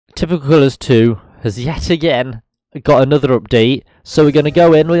Typical Colours 2 has yet again got another update, so we're going to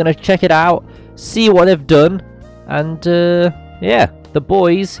go in, we're going to check it out, see what they've done, and yeah, the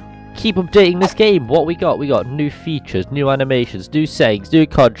boys keep updating this game. What we got? We got new features, new animations, new sayings, new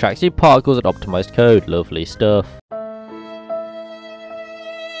contracts, new particles, and optimized code. Lovely stuff.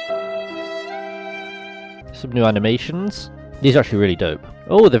 Some new animations. These are actually really dope.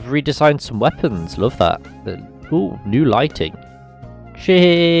 Oh, they've redesigned some weapons. Love that. Ooh, new lighting.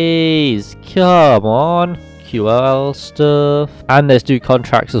 Jeez, come on. QL stuff. And there's new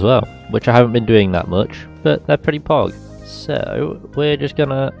contracts as well, which I haven't been doing that much, but they're pretty pog. So, we're just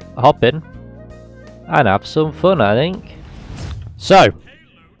gonna hop in and have some fun, I think. So,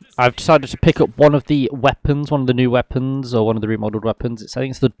 I've decided to pick up one of the weapons, one of the new weapons, or one of the remodeled weapons. I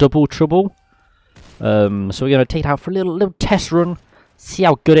think it's the Double Trouble. So we're gonna take it out for a little test run, see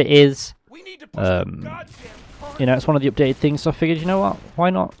how good it is. You know, it's one of the updated things, so I figured, you know what? Why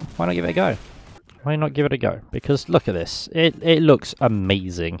not give it a go? Why not give it a go? Because look at this. It looks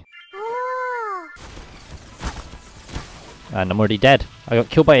amazing. And I'm already dead. I got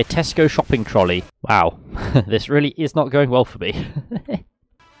killed by a Tesco shopping trolley. Wow. This really is not going well for me.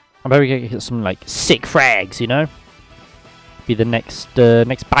 I'm probably going to get some, like, sick frags, you know? Be the next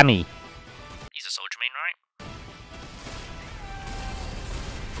Banny. He's a soldier main, right?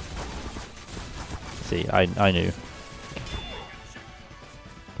 See, I knew.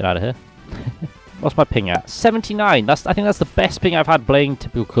 Get out of here. What's my ping at? 79! I think that's the best ping I've had playing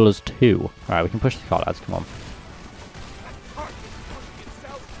Typical Colours 2. Alright, we can push the car, lads, come on.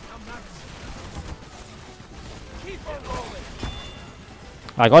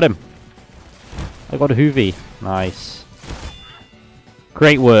 I got him. I got a hoovy. Nice.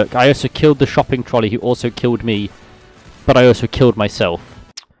 Great work. I also killed the shopping trolley who also killed me, but I also killed myself.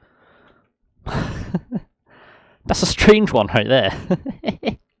 That's a strange one right there.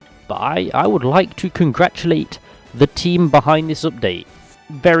 But I would like to congratulate the team behind this update.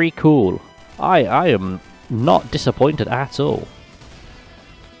 Very cool. I am not disappointed at all.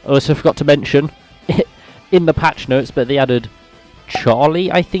 I also forgot to mention in the patch notes, but they added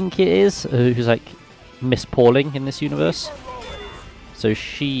Charlie, I think it is, who's like Miss Pauling in this universe. So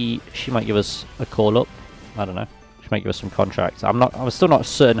she might give us a call up. I don't know. She might give us some contracts. I'm still not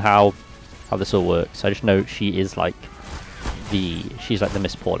certain how this all works. I just know she is like she's like the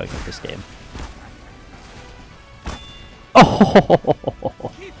Miss Pauling of this game.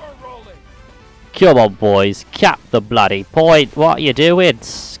 Oh! Come on, boys, cap the bloody point. What are you doing?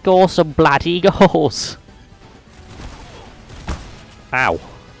 Score some bloody goals. Ow.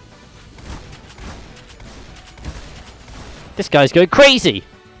 This guy's going crazy!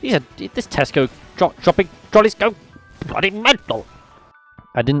 This Tesco dropping trolleys go bloody mental!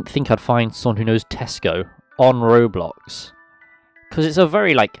 I didn't think I'd find someone who knows Tesco on Roblox. Because it's a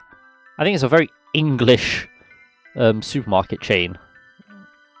very, I think it's a very English supermarket chain.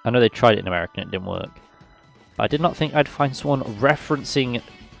 I know they tried it in America and it didn't work. But I did not think I'd find someone referencing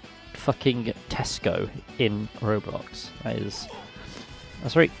fucking Tesco in Roblox. That's a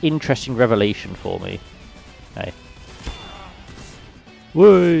very interesting revelation for me. Hey.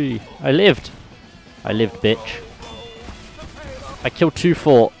 Whey! I lived! I lived, bitch. I killed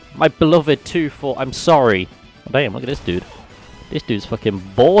 2-4. My beloved 2-4. I'm sorry. Oh, damn, look at this dude. This dude's fucking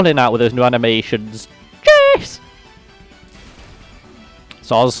balling out with those new animations. Jeez!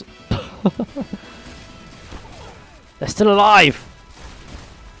 Soz. They're still alive!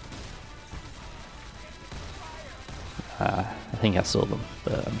 I think I saw them,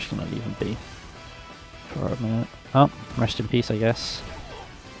 but I'm just gonna leave them be for a minute. Oh, rest in peace, I guess.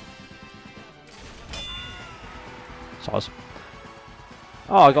 Soz.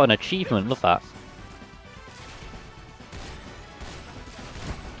 Oh, I got an achievement, love that.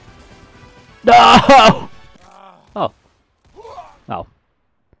 No! Oh. Oh.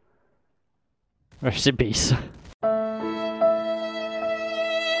 Rest in peace.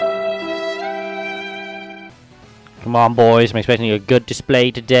 Come on, boys. I'm expecting a good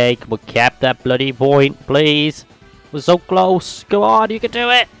display today. Come on, cap that bloody point, please. We're so close. Come on, you can do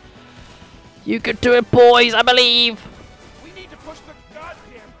it. You can do it, boys. I believe. We need to push the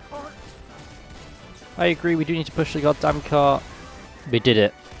goddamn cart. I agree. We do need to push the goddamn cart. We did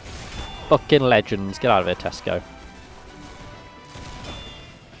it. Fucking legends. Get out of here, Tesco.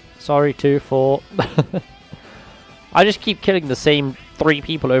 Sorry, 2-4. I just keep killing the same 3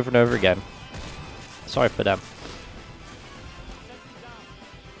 people over and over again. Sorry for them.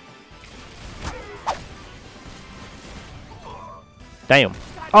 Damn.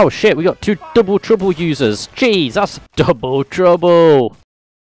 Oh shit, we got 2 Double Trouble users. Jeez, that's Double Trouble.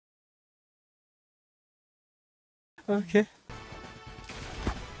 Okay.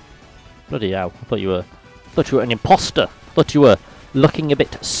 Bloody hell! I thought you were an imposter. Thought you were looking a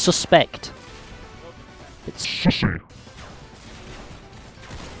bit suspect. It's sussy.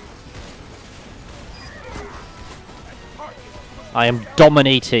 I am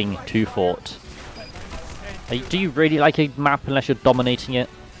dominating Two Fort. Do you really like a map unless you're dominating it?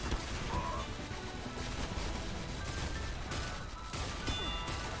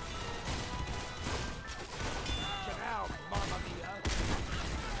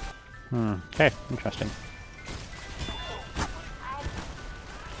 Okay, interesting.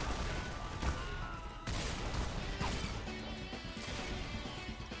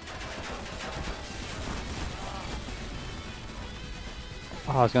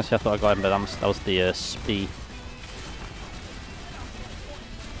 Oh, I was gonna say I thought I got him, but that was the speed.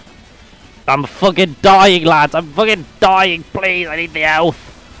 I'm fucking dying, lads! I'm fucking dying! Please, I need the health!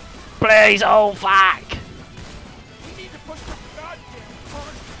 Please, oh fuck! We need to push the goddamn cart.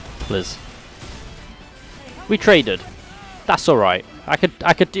 Please. We traded. That's alright. I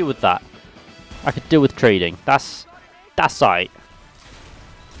could deal with that. I could deal with trading. That's alright.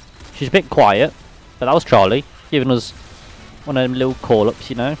 She's a bit quiet, but that was Charlie giving us one of them little call-ups,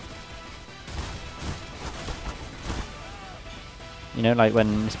 you know. You know, like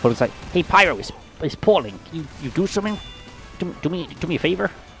when Miss Pauling's like, "Hey, Pyro, it's Pauling. Can you do something? Do me a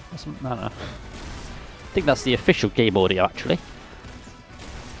favor?" I don't know. I think that's the official game audio, actually.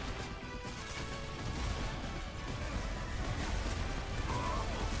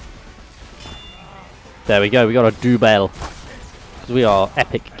 There we go. We got a Dubel because we are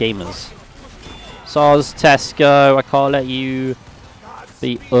epic gamers. Soz, Tesco, I can't let you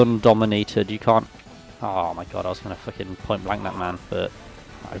be undominated. You can't. Oh my god, I was gonna fucking point blank that man, but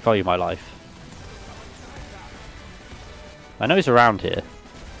I value my life. I know he's around here.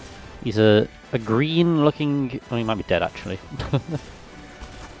 He's a green looking. Oh, he might be dead actually.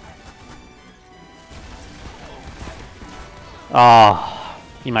 Ah,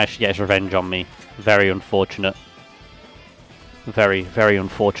 he managed to get his revenge on me. Very unfortunate. Very, very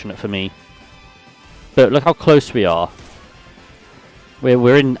unfortunate for me. But look how close we are.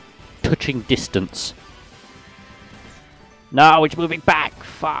 We're in touching distance. No, it's moving back.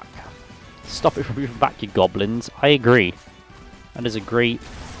 Fuck. Stop it from moving back, you goblins. I agree. That is a great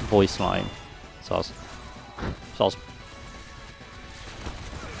voice line. Soz. Soz.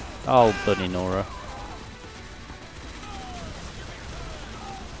 Oh, bloody Nora.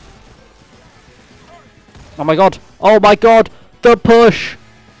 Oh my god. Oh my god. The push.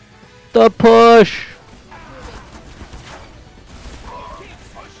 The push.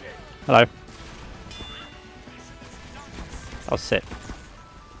 Hello. That was sick.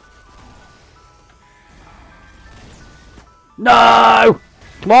 No!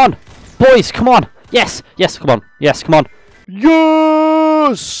 Come on! Boys, come on! Yes! Yes, come on! Yes, come on!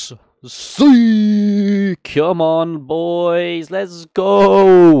 Yes! See! Come on, boys! Let's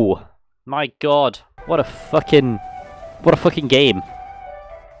go! My god. What a fucking game.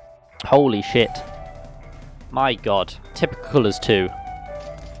 Holy shit. My god. Typical colours too.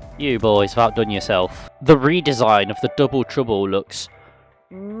 You boys have outdone yourself. The redesign of the Double Trouble looks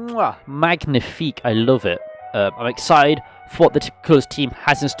magnifique. I love it. I'm excited for what the Typical Colours team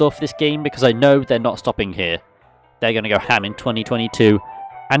has in store for this game because I know they're not stopping here. They're going to go ham in 2022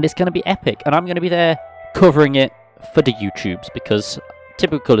 and it's going to be epic and I'm going to be there covering it for the YouTubes because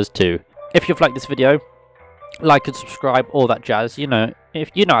Typical Colours too. If you've liked this video, like and subscribe, all that jazz. You know,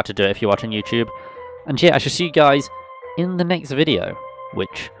 if you know how to do it if you're watching YouTube. And yeah, I shall see you guys in the next video,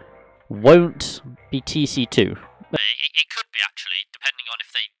 which won't be TC2. It could be actually, depending on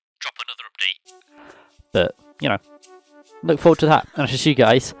if they drop another update. But, you know, look forward to that. And I shall see you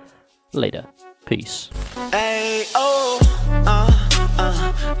guys later. Peace. Hey, oh,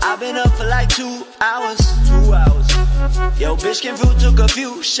 I've been up for like 2 hours. 2 hours. Yo, bitch came through, took a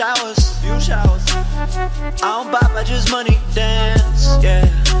few showers. I don't bop, I just money dance, yeah.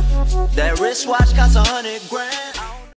 That wristwatch costs 100 grand.